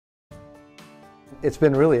It's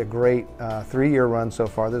been really a great 3-year run so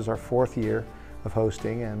far. This is our 4th year of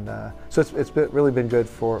hosting, and so really been good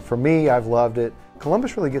for me. I've loved it.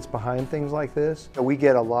 Columbus really gets behind things like this. We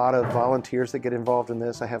get a lot of volunteers that get involved in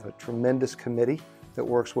this. I have a tremendous committee that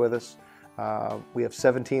works with us. We have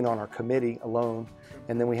 17 on our committee alone,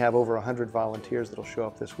 and then we have over 100 volunteers that'll show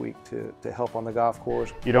up this week to help on the golf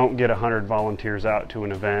course. You don't get 100 volunteers out to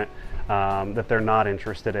an event that they're not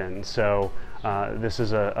interested in. So this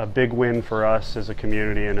is a big win for us as a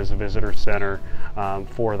community and as a visitor center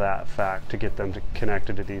for that fact, to get them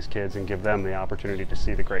connected to these kids and give them the opportunity to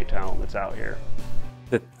see the great talent that's out here.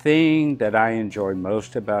 The thing that I enjoy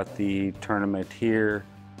most about the tournament here,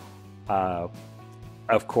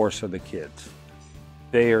 of course, are the kids.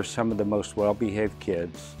 They are some of the most well-behaved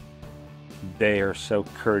kids. They are so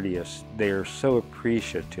courteous. They are so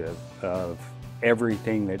appreciative of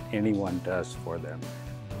everything that anyone does for them.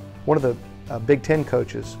 One of the Big Ten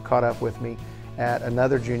coaches caught up with me at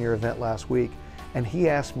another junior event last week, and he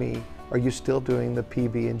asked me, "Are you still doing the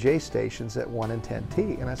PB&J stations at 1 and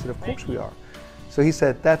 10T?" And I said, "Of course we are." So he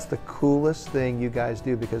said, "That's the coolest thing you guys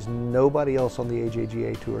do, because nobody else on the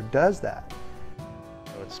AJGA Tour does that."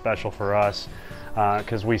 It's special for us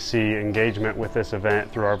because we see engagement with this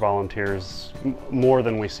event through our volunteers more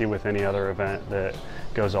than we see with any other event that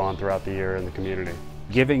goes on throughout the year in the community.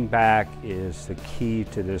 Giving back is the key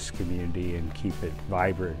to this community, and keep it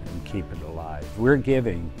vibrant and keep it alive. We're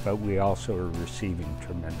giving, but we also are receiving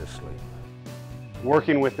tremendously.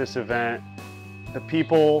 Working with this event, the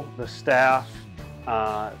people, the staff,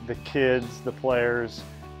 the kids, the players,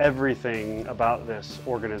 everything about this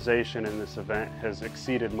organization and this event has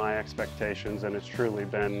exceeded my expectations, and it's truly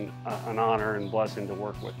been an honor and blessing to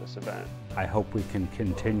work with this event. I hope we can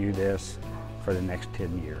continue this for the next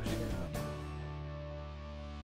 10 years.